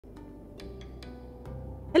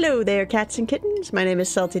Hello there, cats and kittens. My name is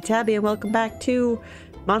Salty Tabby, and welcome back to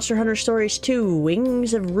Monster Hunter Stories 2: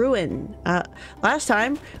 Wings of Ruin. Last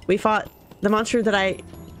time, we fought the monster that I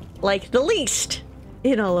like the least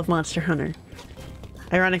in all of Monster Hunter.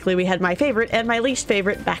 Ironically, we had my favorite and my least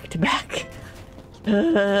favorite back to back.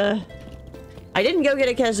 I didn't go get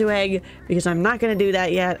a Kezu egg because I'm not going to do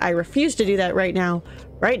that yet. I refuse to do that right now.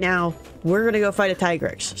 Right now, we're going to go fight a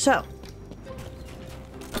Tigrex. So,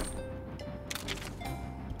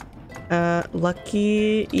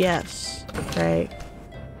 lucky, yes. Okay.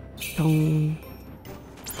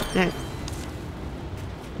 Now,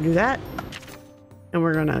 do that. And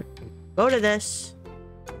we're gonna go to this.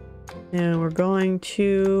 And we're going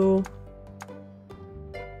to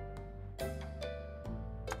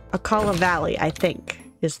Akala Valley, I think,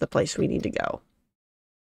 is the place we need to go.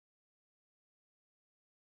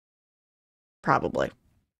 Probably.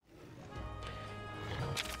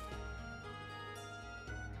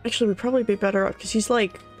 Actually, we'd probably be better off, because he's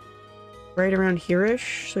like right around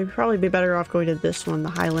here-ish, so we'd probably be better off going to this one, the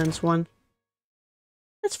Highlands one.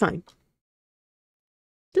 That's fine.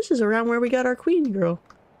 This is around where we got our queen girl.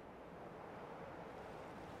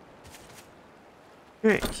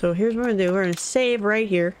 Alright, so here's what we're gonna do. We're gonna save right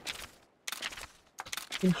here.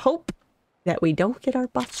 And hope that we don't get our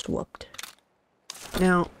butts whooped.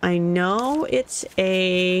 Now, I know it's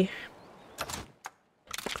a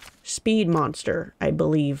speed monster, I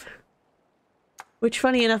believe. Which,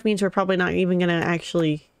 funny enough, means we're probably not even gonna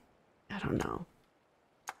actually... I don't know.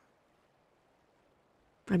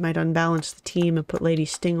 I might unbalance the team and put Lady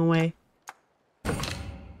Sting away.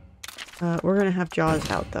 We're gonna have Jaws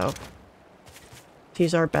out, though.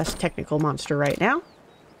 He's our best technical monster right now.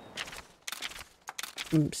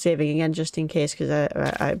 I'm saving again just in case, because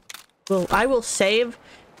I will save,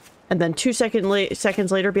 and then 2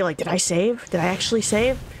 seconds later be like, did I save? Did I actually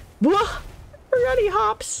save? Whoa! Forgot he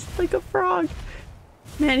hops like a frog.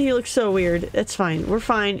 Man, he looks so weird. It's fine. We're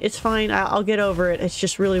fine. It's fine. I'll get over it. It's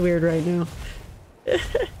just really weird right now.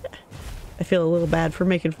 I feel a little bad for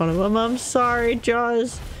making fun of him. I'm sorry,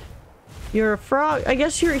 Jaws. You're a frog. I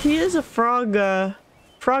guess he is a frog,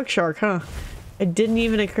 frog shark, huh? It didn't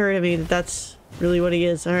even occur to me that that's really what he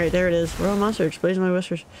is. Alright, there it is. Royal Mustard, blazing my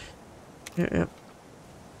whiskers. Yeah.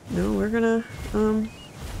 No, we're gonna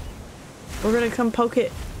come poke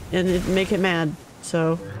it and make it mad.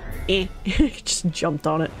 So, just jumped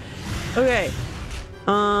on it. Okay.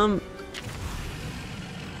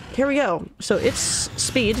 Here we go. So it's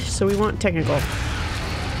speed, so we want technical.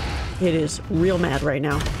 It is real mad right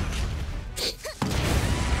now.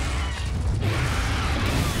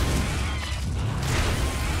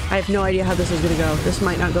 I have no idea how this is gonna go. This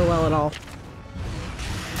might not go well at all.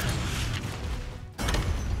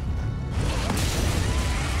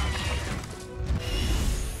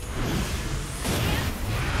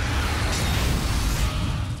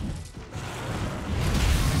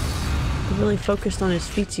 I'm really focused on his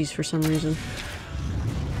feetsies for some reason.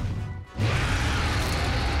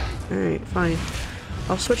 Alright, fine.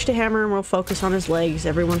 I'll switch to hammer and we'll focus on his legs.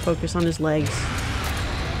 Everyone focus on his legs.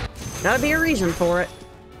 Gotta be a reason for it.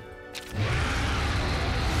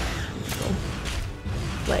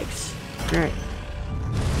 Legs. Alright.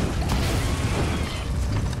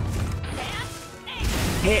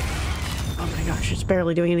 Hit. Oh my gosh, it's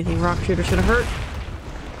barely doing anything. Rock shooter's gonna hurt.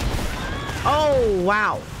 Oh,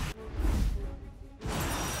 wow.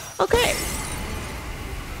 Okay.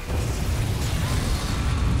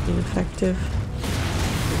 Ineffective.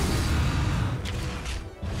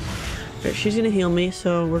 Alright, she's gonna heal me,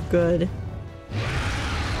 so we're good.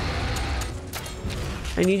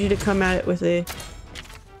 I need you to come at it with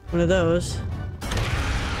one of those.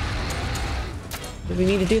 We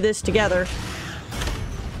need to do this together.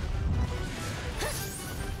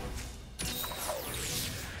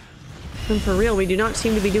 And for real, we do not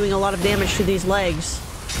seem to be doing a lot of damage to these legs.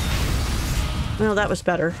 Well, that was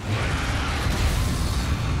better.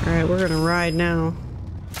 Alright, we're gonna ride now.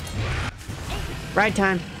 Ride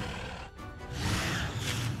time.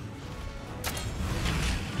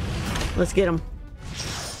 Let's get him.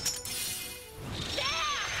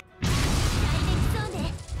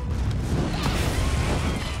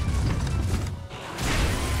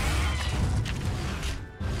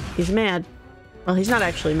 He's mad. Well, he's not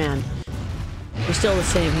actually mad. He's still the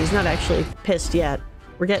same. He's not actually pissed yet.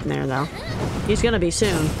 We're getting there, though. He's gonna be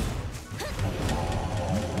soon.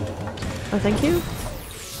 Oh, thank you.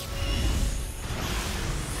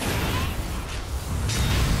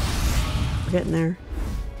 We're getting there.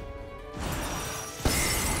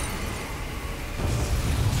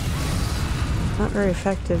 Not very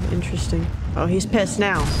effective. Interesting. Oh, he's pissed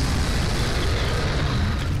now.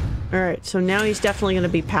 Alright, so now he's definitely going to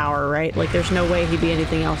be power, right? Like, there's no way he'd be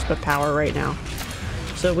anything else but power right now.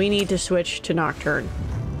 So we need to switch to Nocturne.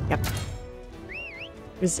 Yep.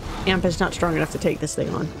 Because Amp is not strong enough to take this thing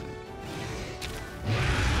on.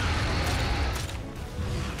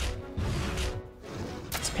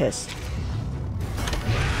 It's pissed.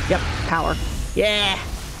 Yep, power. Yeah!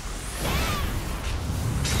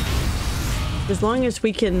 As long as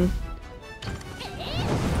we can...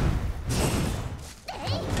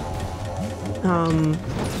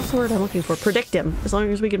 what's the word I'm looking for? Predict him. As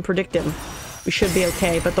long as we can predict him, we should be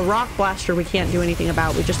okay. But the rock blaster we can't do anything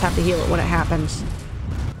about. We just have to heal it when it happens.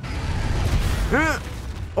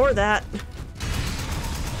 Or that.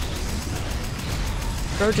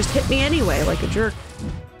 Bro just hit me anyway, like a jerk.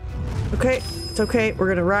 Okay, it's okay. We're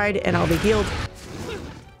gonna ride and I'll be healed.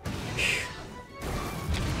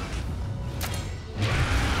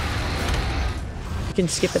 You can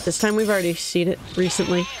skip it this time. We've already seen it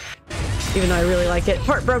recently. Even though I really like it.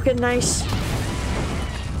 Heartbroken, nice.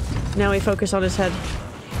 Now we focus on his head.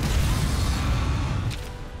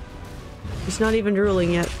 He's not even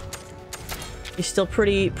drooling yet. He's still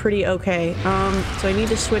pretty okay. So I need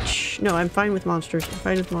to switch... No, I'm fine with monsters. I'm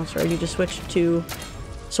fine with monster. I need to switch to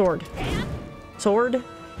sword. Sword,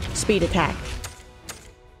 speed attack.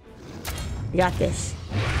 We got this.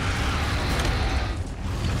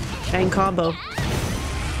 Fang combo.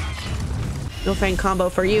 No fang combo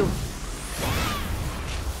for you.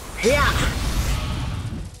 Yeah!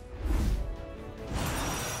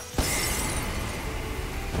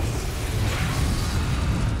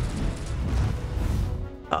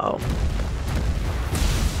 Uh-oh.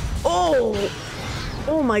 Oh!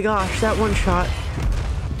 Oh my gosh, that one shot.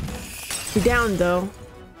 He downed though.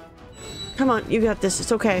 Come on, you got this.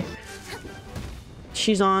 It's okay.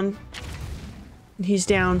 She's on. He's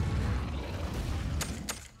down.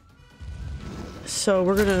 So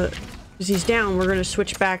we're gonna... Because he's down, we're gonna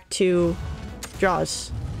switch back to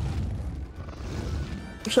Jaws.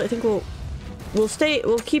 Actually, I think we'll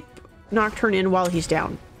keep Nocturne in while he's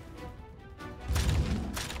down.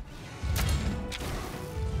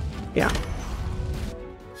 Yeah.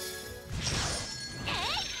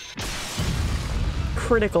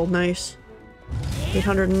 Critical, nice.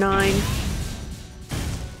 809.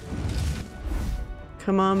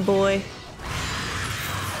 Come on, boy.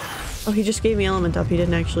 Oh, he just gave me element up. He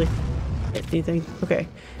didn't actually hit anything. Okay.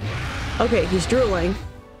 Okay, he's drooling,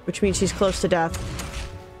 which means he's close to death.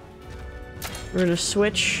 We're gonna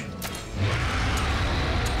switch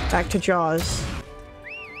back to Jaws.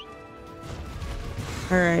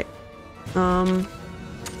 Alright. I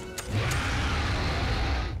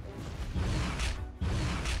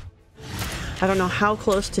don't know how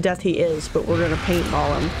close to death he is, but we're gonna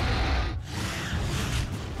paintball him.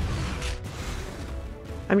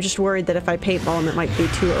 I'm just worried that if I paintball him, it might be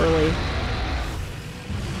too early.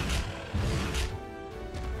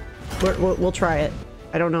 We'll try it.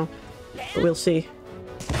 I don't know, but we'll see.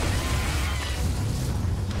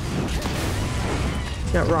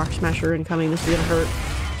 He's got Rock Smasher incoming. This is gonna hurt.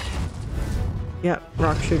 Yep,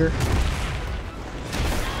 Rock Shooter.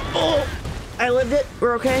 Oh! I lived it.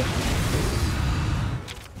 We're okay.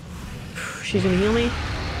 She's gonna heal me.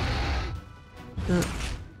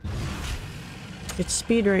 It's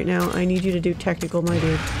speed right now. I need you to do technical, my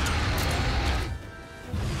dude.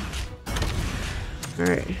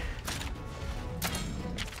 Alright.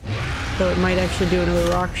 So it might actually do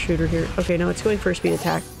another rock shooter here. Okay, no, it's going for a speed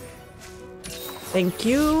attack. Thank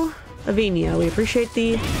you, Avinia. We appreciate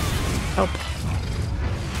the help.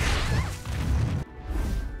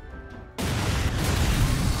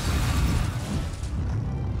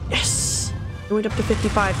 Yes! It went up to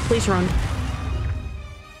 55. Please run.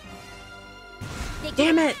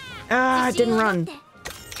 Damn it! Ah, it didn't run.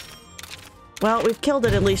 Well, we've killed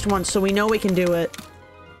it at least once, so we know we can do it.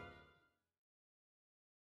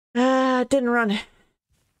 Ah, it didn't run.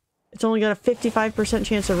 It's only got a 55%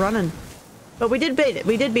 chance of running. But we did beat it.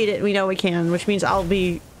 We did beat it. We know we can, which means I'll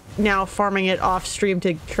be now farming it off stream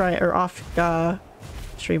to try, or off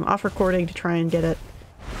stream, off recording to try and get it.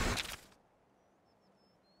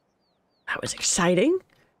 That was exciting.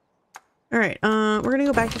 Alright, we're gonna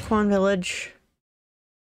go back to Quan Village.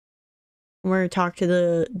 We're gonna talk to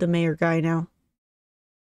the mayor guy now.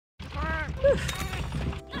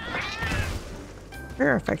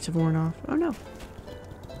 Air effects have worn off. Oh no.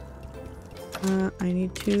 I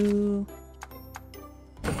need to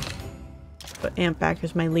put Amp back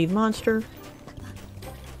as my lead monster.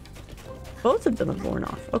 Both of them have worn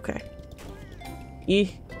off. Okay.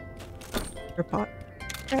 Air pot.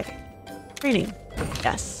 Okay. Training.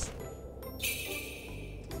 Yes.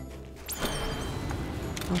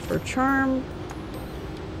 Offer charm.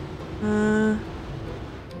 Or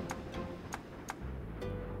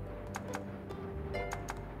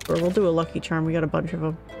we'll do a lucky charm. We got a bunch of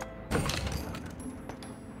them.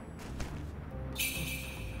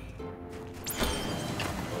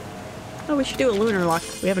 Oh, we should do a lunar luck.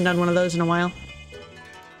 We haven't done one of those in a while.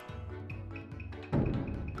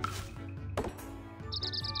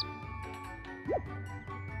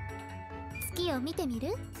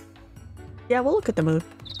 Yeah, we'll look at the moon.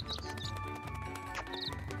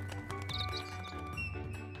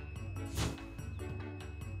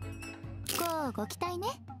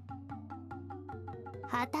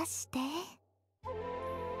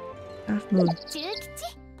 Half moon.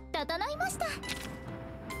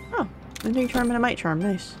 Oh, a new charm and a might charm.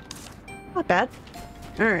 Nice. Not bad.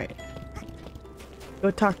 Alright.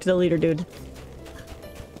 Go talk to the leader, dude.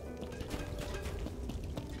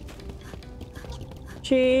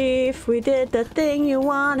 Chief, we did the thing you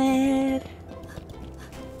wanted.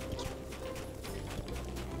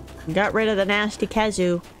 Got rid of the nasty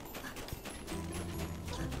kazoo.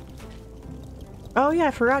 Oh yeah,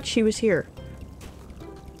 I forgot she was here.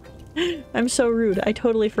 I'm so rude. I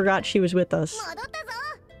totally forgot she was with us.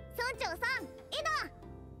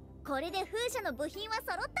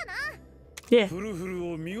 Yeah.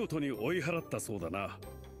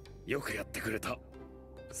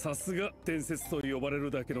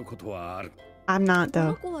 I'm not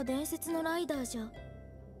though.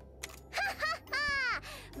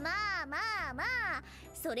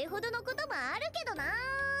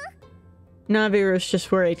 Naviru's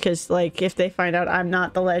just worried because, like, if they find out I'm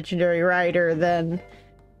not the legendary rider, then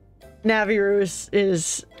Naviru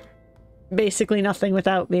is basically nothing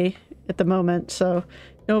without me at the moment, so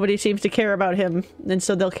nobody seems to care about him, and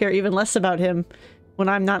so they'll care even less about him when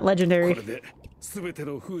I'm not legendary.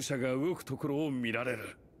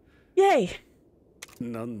 Yay!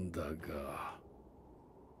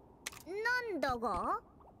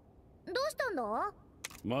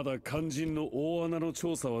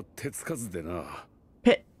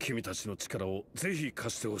 Pit.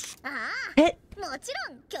 Pit.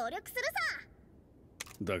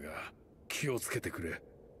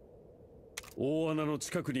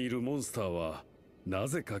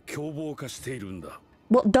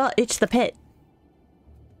 Well, duh, it's the pit.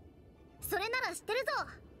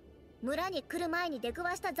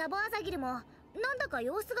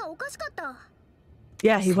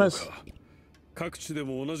 Yeah, he was.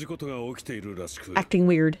 Acting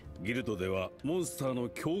weird.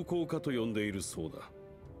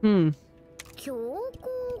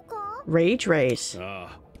 Rage race.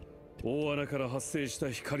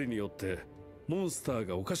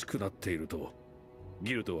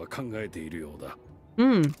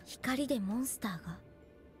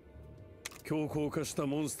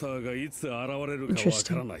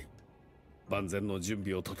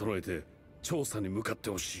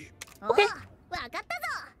 Okay.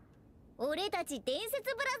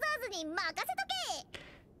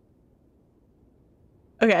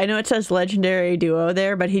 Okay, I know it says legendary duo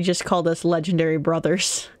there, but he just called us legendary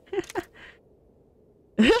brothers.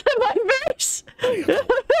 My face!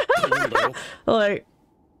 Like,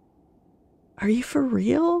 are you for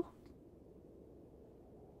real?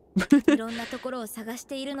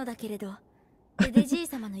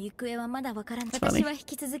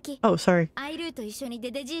 Oh, sorry.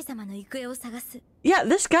 Yeah,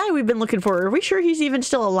 this guy we've been looking for. Are we sure he's even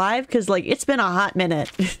still alive? Because, like, it's been a hot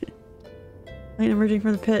minute. Light emerging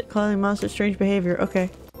from the pit, causing monsters strange behavior. Okay.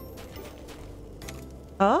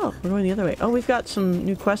 Oh, we're going the other way. Oh, we've got some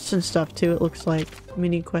new quests and stuff, too, it looks like.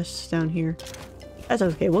 Mini quests down here. That's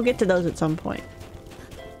okay. We'll get to those at some point.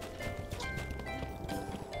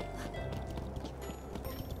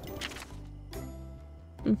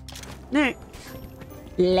 Alright.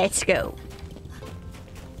 Let's go.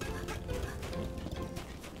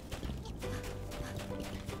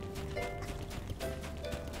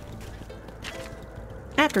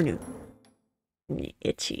 Afternoon.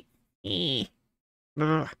 Itchy.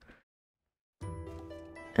 Where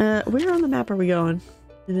on the map are we going?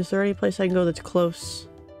 And is there any place I can go that's close?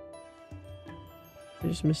 I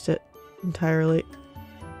just missed it entirely.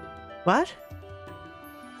 What?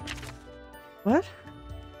 What?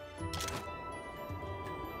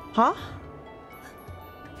 Huh?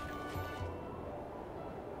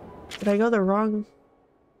 Did I go the wrong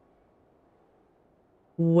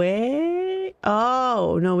way?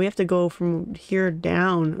 Oh, no, we have to go from here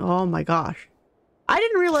down. Oh my gosh. I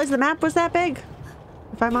didn't realize the map was that big,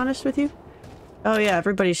 if I'm honest with you. Oh yeah,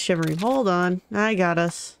 everybody's shivering. Hold on. I got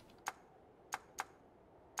us.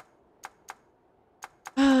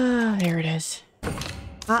 Ah, there it is.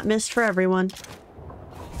 Hot mist for everyone.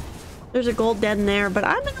 There's a gold den there, but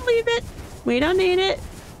I'm gonna leave it. We don't need it.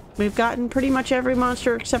 We've gotten pretty much every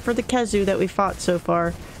monster except for the Kezu that we fought so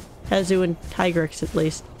far. Kezu and Tigrex, at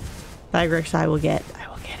least. Tigrex I will get. I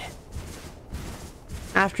will get it.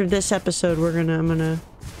 After this episode, I'm gonna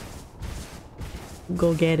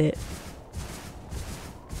go get it.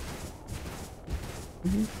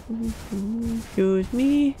 Excuse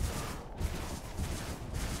me.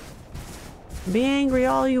 Be angry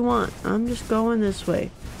all you want. I'm just going this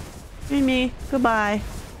way. Me. Goodbye.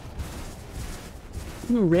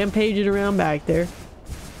 Rampaging around back there.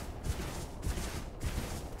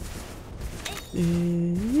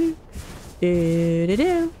 Did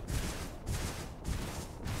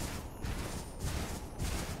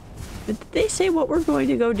they say what we're going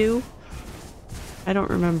to go do? I don't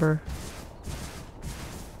remember.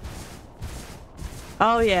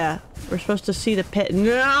 Oh yeah, we're supposed to see the pit.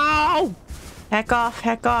 No! Heck off,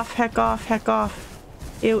 heck off, heck off, heck off.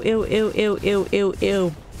 Ew, ew, ew, ew, ew, ew,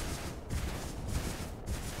 ew.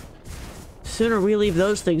 Sooner we leave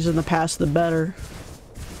those things in the past, the better.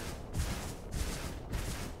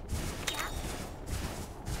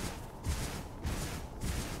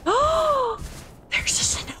 Oh! There's a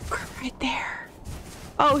Sanoker right there.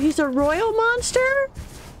 Oh, he's a royal monster?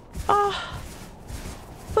 Oh.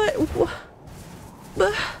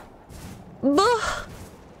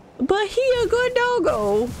 But he a good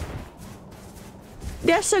doggo.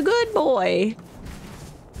 That's a good boy.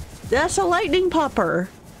 That's a lightning pupper.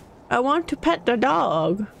 I want to pet the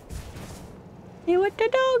dog. Hey, what the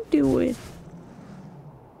dog doing?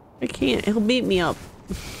 I can't. He'll beat me up.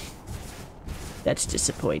 That's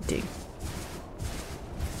disappointing.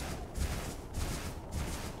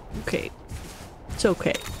 Okay. It's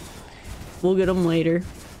okay. We'll get him later.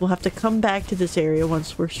 We'll have to come back to this area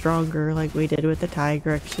once we're stronger, like we did with the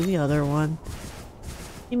Tigrex and the other one.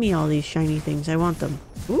 Give me all these shiny things. I want them.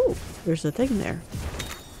 Ooh, there's a thing there.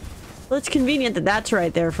 Well, it's convenient that that's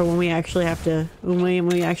right there for when we actually have to... When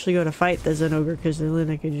we actually go to fight the Zenogre, because then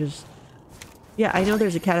I could just... Yeah, I know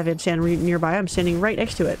there's a catavan stand nearby. I'm standing right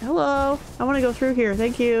next to it. Hello! I want to go through here.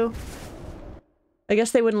 Thank you. I guess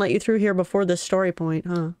they wouldn't let you through here before this story point,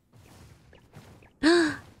 huh?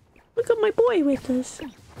 Look at my boy with us.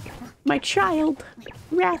 My child,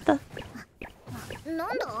 Ratha.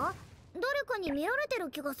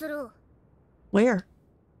 Where?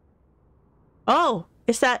 Oh,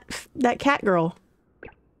 it's that cat girl.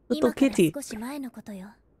 Little kitty.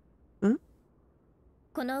 Huh?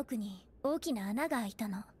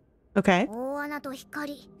 Okay.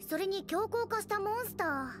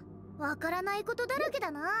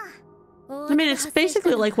 I mean, it's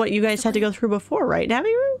basically like what you guys had to go through before, right, Tabby?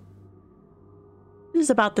 This is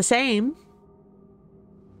about the same.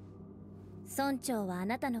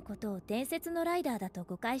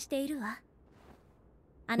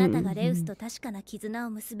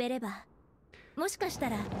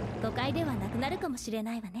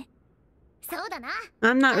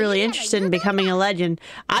 I'm not really interested in becoming a legend.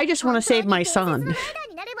 I just want to save my son.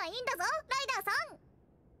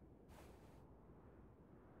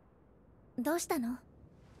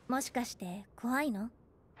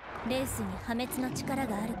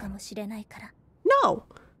 No!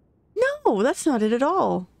 No, that's not it at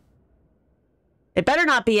all. It better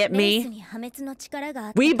not be at me.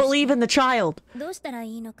 We believe in the child.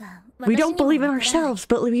 We don't believe in ourselves,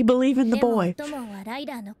 but we believe in the boy.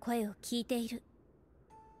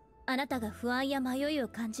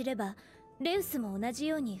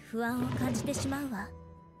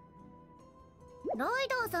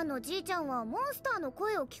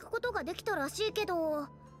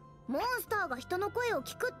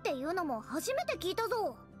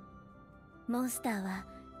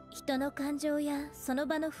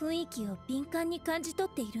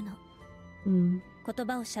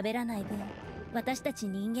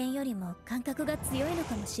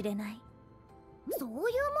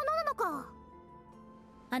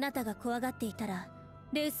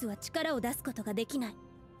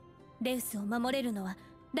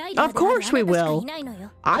 Of course we will.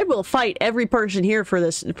 I will fight every person here for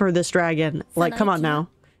this dragon. Like, come on now.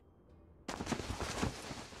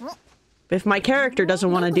 If my character doesn't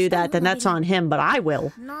want to do that, then that's on him, but I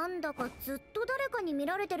will.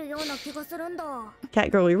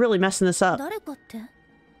 Cat girl, you're really messing this up.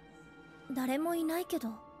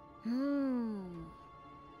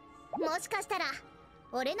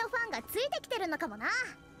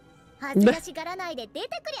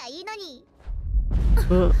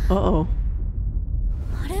 Uh-oh.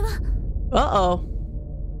 Uh-oh.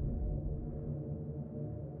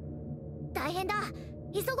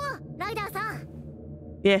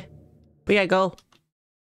 Yeah, we gotta go.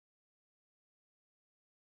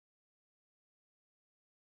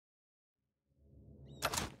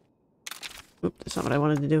 Oop, that's not what I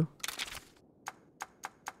wanted to do.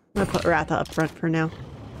 I'm gonna put Ratha up front for now.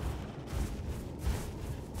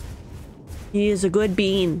 He is a good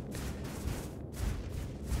bean.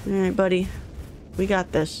 Alright, buddy. We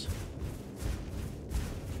got this.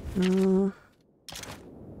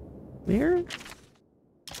 Where?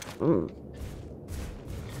 Ooh.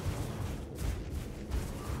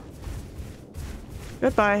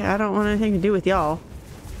 Goodbye. I don't want anything to do with y'all.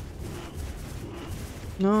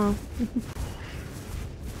 No.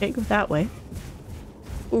 Can't go that way.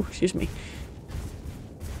 Oh, excuse me.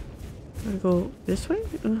 I'm gonna go this way?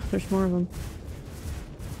 Oh, there's more of them.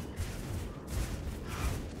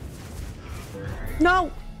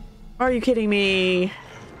 No! Are you kidding me?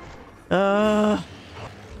 Ow.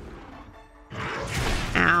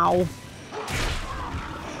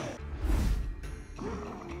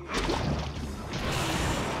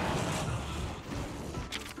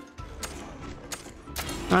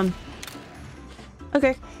 Run.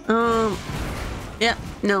 Okay. Yeah,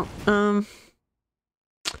 no.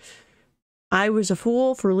 I was a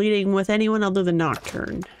fool for leading with anyone other than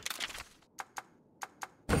Nocturne.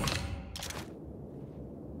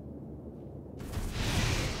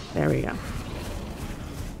 There we go.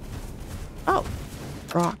 Oh,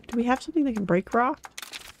 rock. Do we have something that can break rock?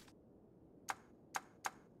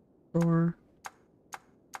 Or...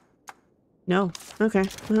 No. Okay.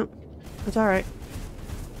 Well, that's alright.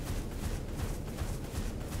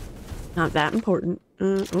 Not that important.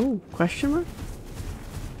 Oh, question mark?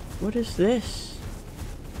 What is this?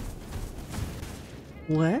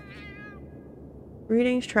 What?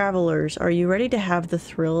 Greetings, travelers. Are you ready to have the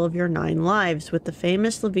thrill of your 9 lives with the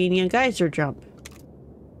famous Lavinia geyser jump?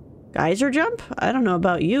 Geyser jump? I don't know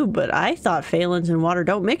about you, but I thought Phalens and water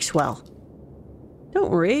don't mix well.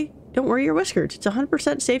 Don't worry. Don't worry your whiskers. It's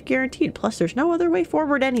 100% safe guaranteed. Plus, there's no other way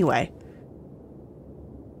forward anyway.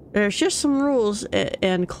 There's just some rules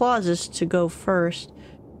and clauses to go first.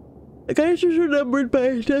 The geysers are numbered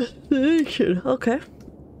by destination. Okay.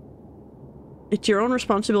 It's your own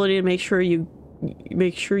responsibility to make sure you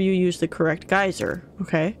use the correct geyser.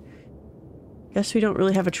 Okay. Guess we don't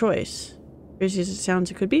really have a choice. Crazy as it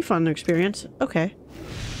sounds, it could be fun to experience. Okay.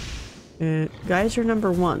 Geyser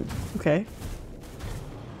number 1. Okay.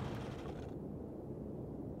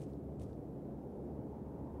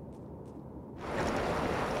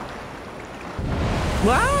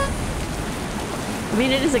 What? I mean,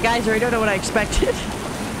 it is a geyser. I don't know what I expected.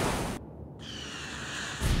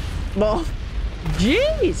 Well,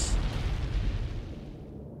 jeez.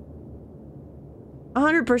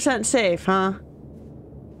 100% safe, huh?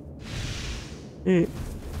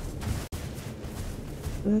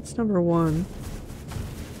 That's number 1.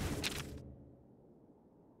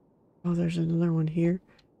 Oh, there's another one here.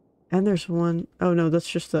 And there's one... Oh, no, that's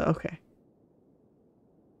just the... Okay.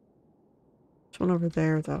 There's one over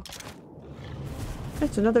there, though.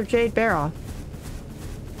 It's another Jade Baroth.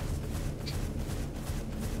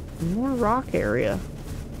 More rock area.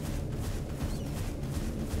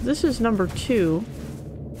 This is number 2.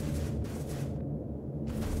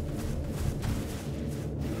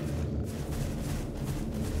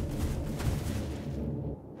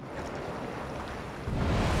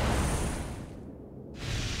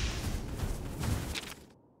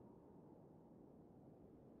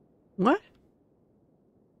 What?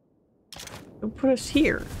 Don't put us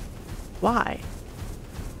here. Why?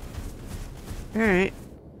 Alright.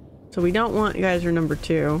 So we don't want geyser number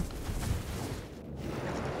 2.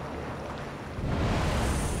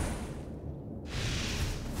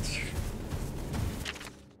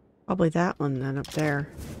 Probably that one then up there.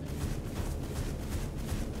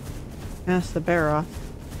 That's the Baroth.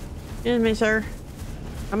 Excuse me, sir.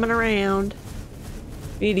 Coming around.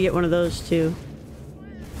 We need to get one of those too.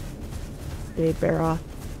 Jade Baroth.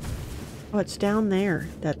 Oh, it's down there.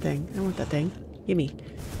 That thing. I want that thing. Gimme.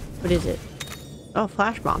 What is it? Oh,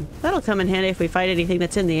 flash bomb. That'll come in handy if we fight anything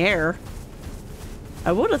that's in the air.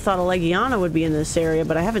 I would have thought a Legiana would be in this area,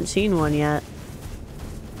 but I haven't seen one yet.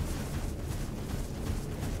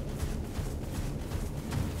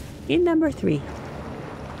 In number 3.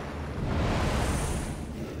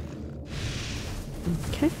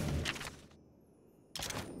 Okay.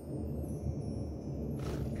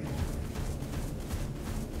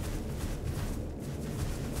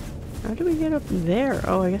 How do we get up there?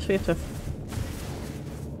 Oh, I guess we have to...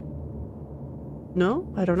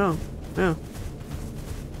 No? I don't know. No.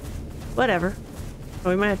 Whatever. Oh,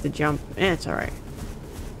 we might have to jump. It's alright.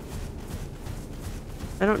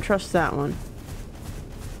 I don't trust that one.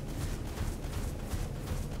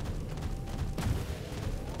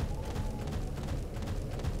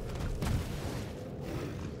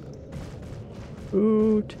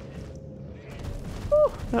 Oot.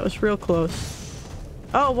 That was real close.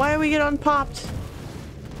 Oh, why did we get unpopped?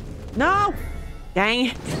 No! Dang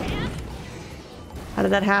it. How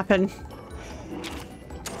did that happen?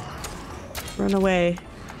 Run away.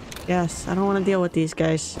 Yes, I don't want to deal with these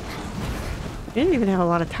guys. We didn't even have a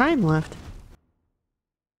lot of time left.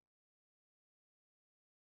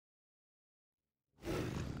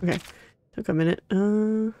 Okay. Took a minute.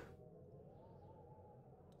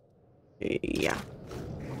 Yeah.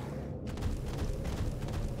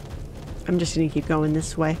 I'm just gonna keep going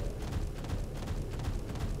this way.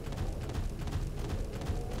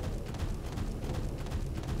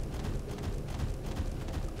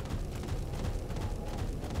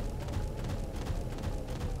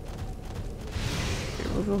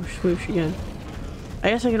 We'll go swoosh again.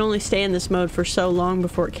 I guess I can only stay in this mode for so long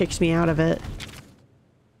before it kicks me out of it.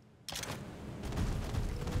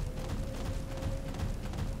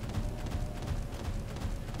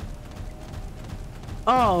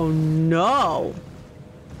 Oh no!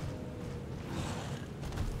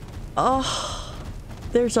 Oh,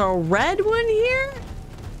 there's a red one here?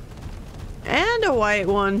 And a white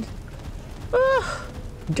one. Ugh,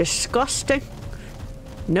 disgusting.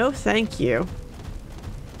 No thank you.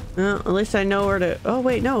 Well, at least I know where to... Oh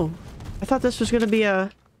wait, no. I thought this was gonna be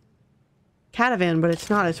a caravan, but it's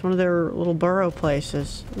not. It's one of their little burrow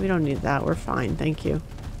places. We don't need that. We're fine, thank you.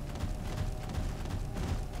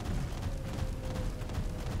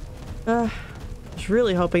 I was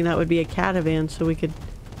really hoping that would be a caravan so we could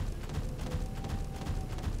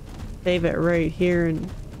save it right here and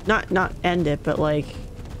not end it, but like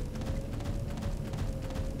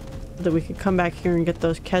that we could come back here and get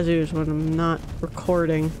those Kezus when I'm not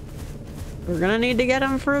recording. We're gonna need to get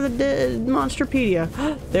them for the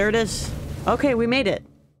Monsterpedia. There it is. Okay, we made it.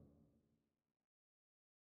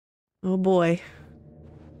 Oh boy.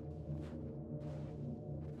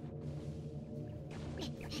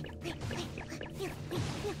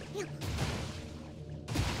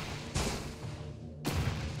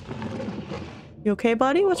 You okay,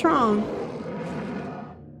 buddy? What's wrong?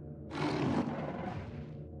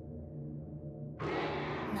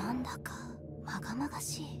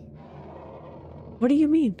 What do you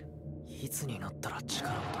mean?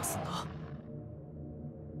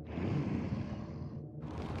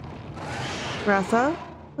 Ratha?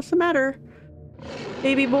 What's the matter?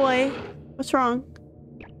 Baby boy? What's wrong?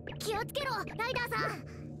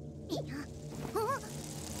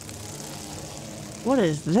 What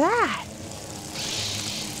is that?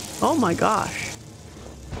 Oh my gosh.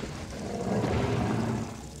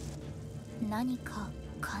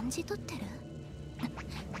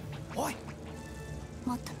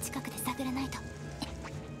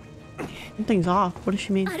 Something's off. What does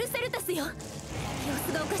she mean?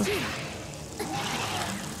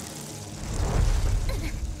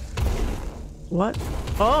 What?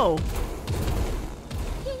 Oh!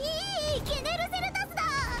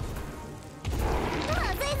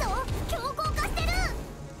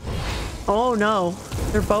 Oh no.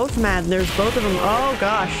 They're both mad. There's both of them. Oh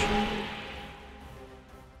gosh.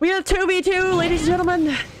 We have 2v2, ladies and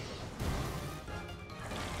gentlemen.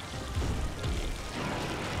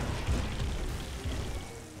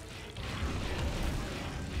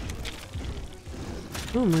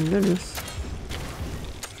 Oh my goodness.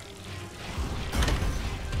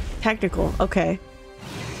 Technical. Okay.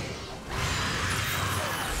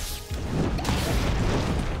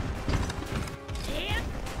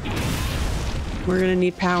 We're gonna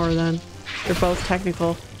need power then. They're both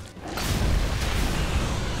technical.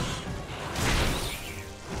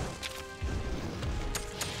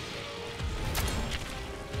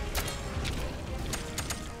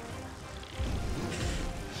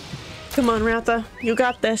 Come on, Ratha. You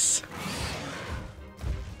got this.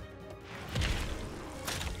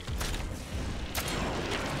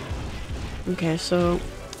 Okay, so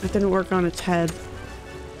it didn't work on its head.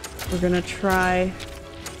 We're gonna try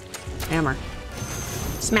hammer.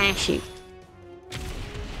 Smash you.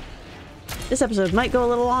 This episode might go a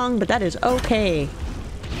little long, but that is okay.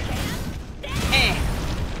 Eh.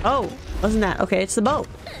 Oh, wasn't that? Okay, it's the boat.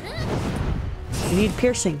 We need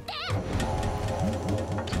piercing.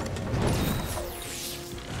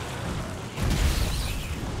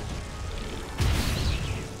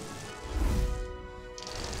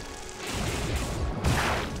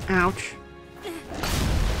 Ouch.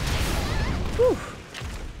 Whew.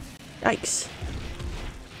 Yikes.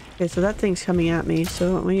 Okay, so that thing's coming at me,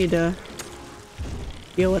 so we need to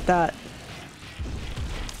deal with that.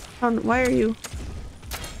 Why are you...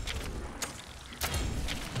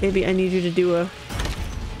 Maybe I need you to do a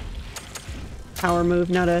power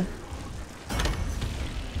move, not a...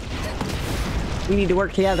 We need to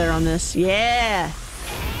work together on this. Yeah!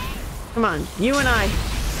 Come on, you and I.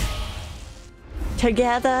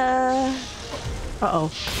 Together.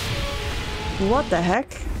 Uh-oh. What the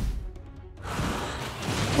heck?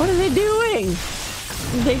 What are they doing?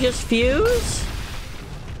 Did they just fuse?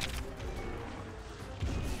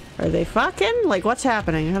 Are they fucking? Like, what's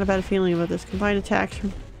happening? I had a bad feeling about this. Combined attacks.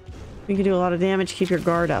 You can do a lot of damage. Keep your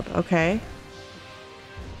guard up. Okay.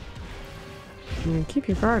 Keep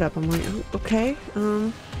your guard up. I'm like, oh, okay.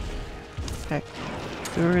 Okay.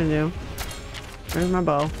 What we're gonna do. There's my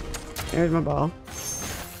bow. There's my bow.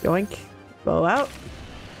 Yoink. Bow out.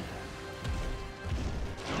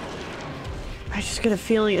 I just get a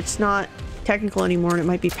feeling it's not technical anymore and it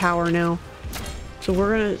might be power now. So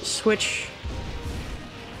we're gonna switch.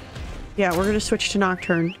 Yeah, we're gonna switch to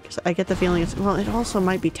Nocturne because I get the feeling it's, well, it also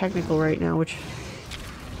might be technical right now, which,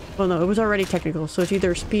 well, no, it was already technical, so it's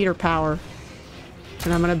either speed or power.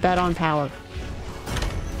 And I'm gonna bet on power.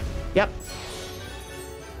 Yep.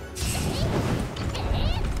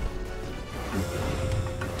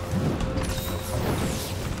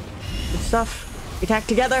 Good stuff. We attack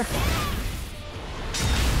together.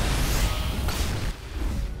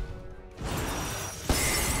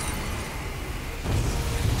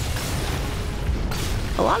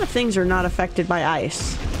 A lot of things are not affected by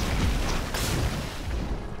ice.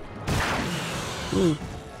 Ooh.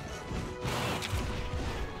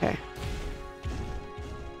 Okay.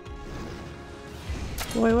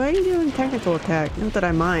 Boy, why are you doing technical attack? Not that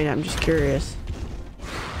I mind, I'm just curious.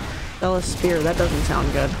 Stella's Spear, that doesn't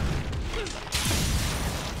sound good.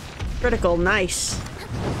 Critical, nice.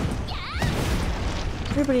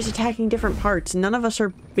 Everybody's attacking different parts. None of us are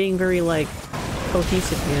being very, like,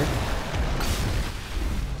 cohesive here.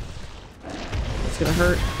 It's gonna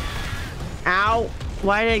hurt. Ow!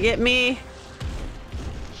 Why did it get me?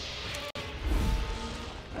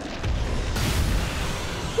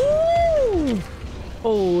 Woo!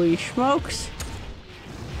 Holy smokes.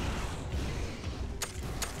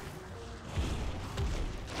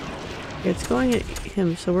 It's going at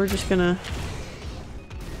him, so we're just gonna...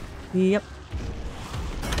 Yep.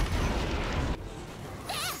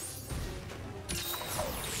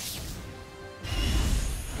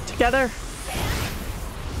 Together.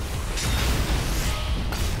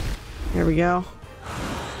 There we go.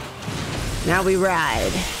 Now we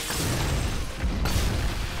ride. I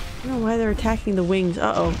don't know why they're attacking the wings.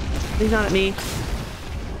 Uh-oh. He's not at me.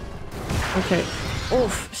 Okay.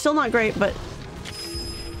 Oof. Still not great, but...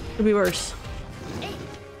 could be worse.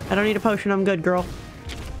 I don't need a potion. I'm good, girl.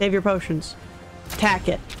 Save your potions. Attack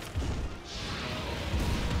it.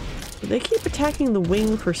 They keep attacking the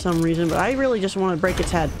wing for some reason, but I really just want to break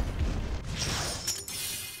its head.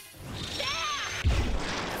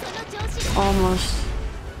 Almost.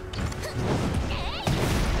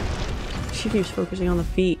 She keeps focusing on the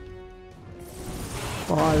feet.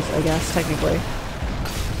 Claws, I guess, technically.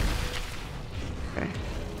 Okay.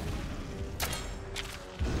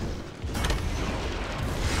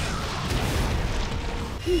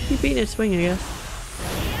 Keep beating its swing, I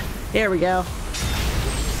guess. There we go.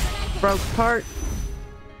 Broke apart.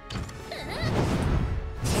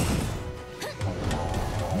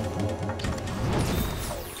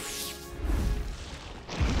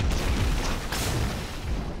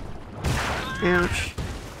 Ouch.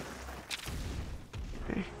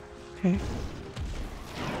 Okay. Okay.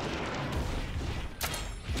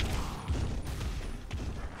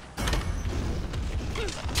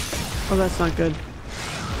 Oh, that's not good.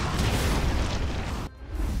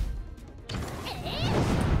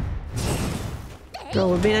 Girl,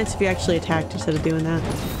 it would be nice if you actually attacked instead of doing that.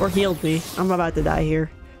 Or healed me. I'm about to die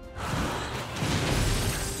here.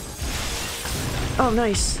 Oh,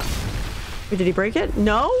 nice. Wait, did he break it?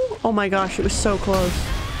 No? Oh my gosh, it was so close.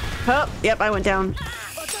 Oh, yep, I went down.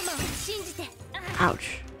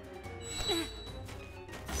 Ouch.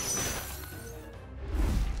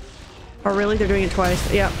 Oh, really? They're doing it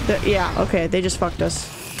twice? Yeah, yeah, okay, they just fucked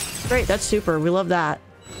us. Great, that's super. We love that.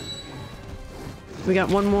 We got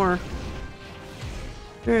one more.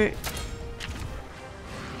 Alright.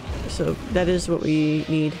 So, that is what we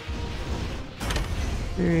need.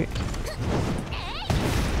 Alright.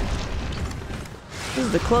 This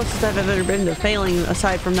is the closest I've ever been to failing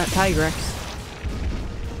aside from that Tigrex.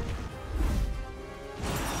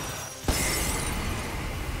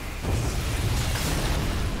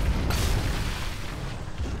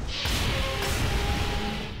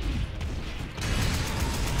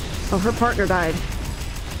 Oh, her partner died.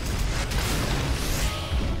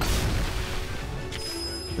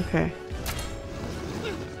 Okay.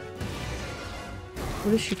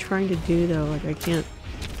 What is she trying to do though? Like, I can't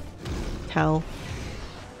tell.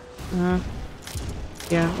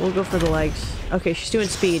 Yeah, we'll go for the legs. Okay, she's doing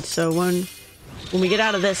speed, so when we get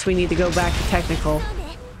out of this, we need to go back to technical.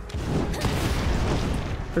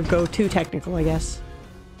 Or go to technical, I guess.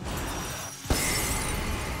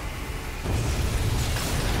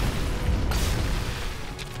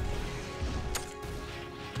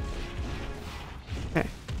 Okay.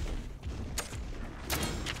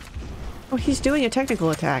 Oh, he's doing a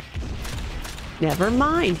technical attack. Never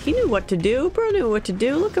mind. He knew what to do. Bro knew what to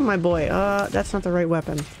do. Look at my boy. That's not the right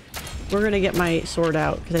weapon. We're gonna get my sword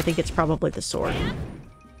out, because I think it's probably the sword.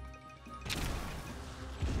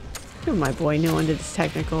 Look at my boy knowing it's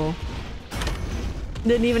technical.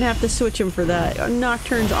 Didn't even have to switch him for that.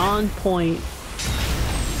 Nocturne's on point.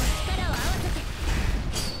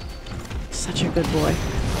 Such a good boy.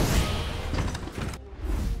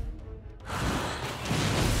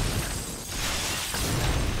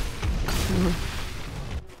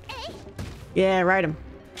 Yeah, ride him.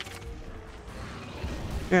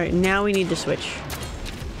 Alright, now we need to switch.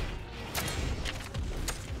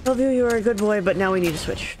 Bellevue, you are a good boy, but now we need to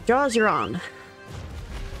switch. Jaws, you're on.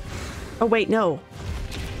 Oh, wait, no.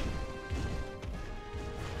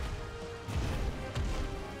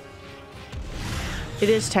 It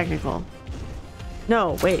is technical.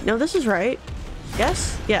 No, wait, no, this is right.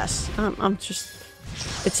 Yes? Yes. I'm just...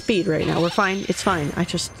 It's speed right now. We're fine. It's fine. I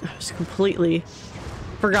was completely...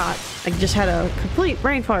 forgot. I just had a complete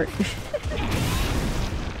brain fart.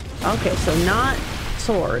 Okay, so not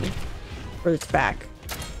sword. Or its back.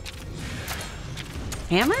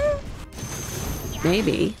 Hammer?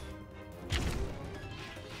 Maybe.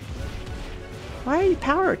 Why are you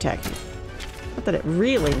power attacking? Not that it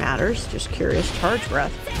really matters. Just curious. Charge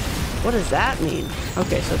breath. What does that mean?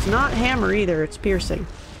 Okay, so it's not hammer either. It's piercing.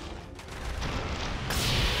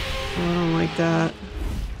 Oh, I don't like that.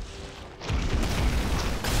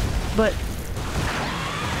 But...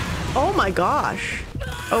 Oh my gosh.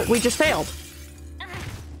 Oh, we just failed.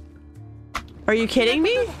 Are you kidding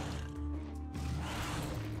me?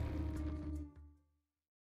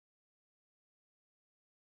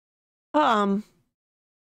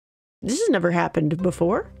 This has never happened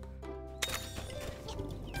before.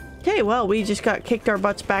 Okay, well, we just got kicked our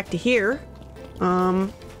butts back to here.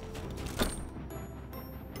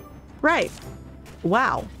 Right.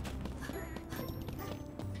 Wow.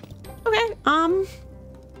 Okay,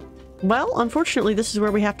 well, unfortunately, this is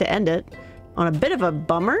where we have to end it. On a bit of a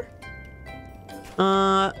bummer.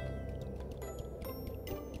 I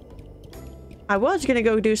was gonna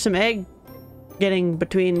go do some egg getting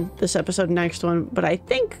between this episode and next one, but I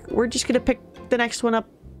think we're just gonna pick the next one up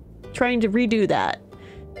trying to redo that.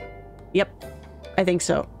 Yep, I think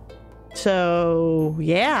so. So,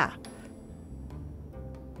 yeah.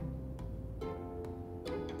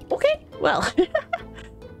 Okay, well,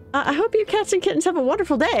 I hope you cats and kittens have a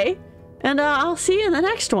wonderful day, and I'll see you in the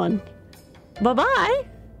next one. Bye-bye!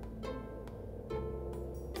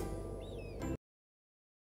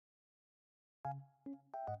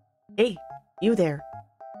 Hey, you there.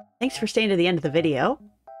 Thanks for staying to the end of the video.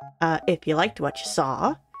 If you liked what you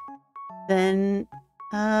saw, then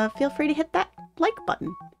feel free to hit that like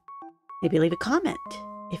button. Maybe leave a comment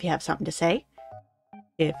if you have something to say.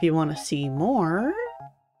 If you want to see more,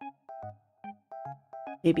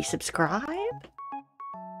 maybe subscribe.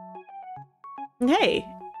 And hey,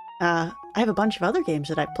 I have a bunch of other games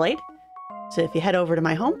that I've played. So if you head over to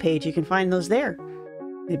my homepage, you can find those there.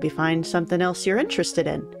 Maybe find something else you're interested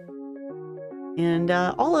in. And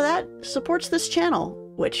all of that supports this channel,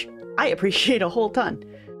 which I appreciate a whole ton.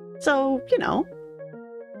 So, you know.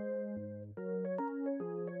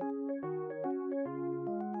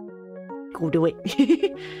 Go do it.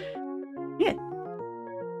 Yeah.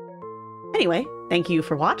 Anyway, thank you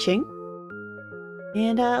for watching.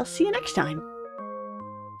 And I'll see you next time.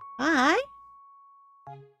 Bye.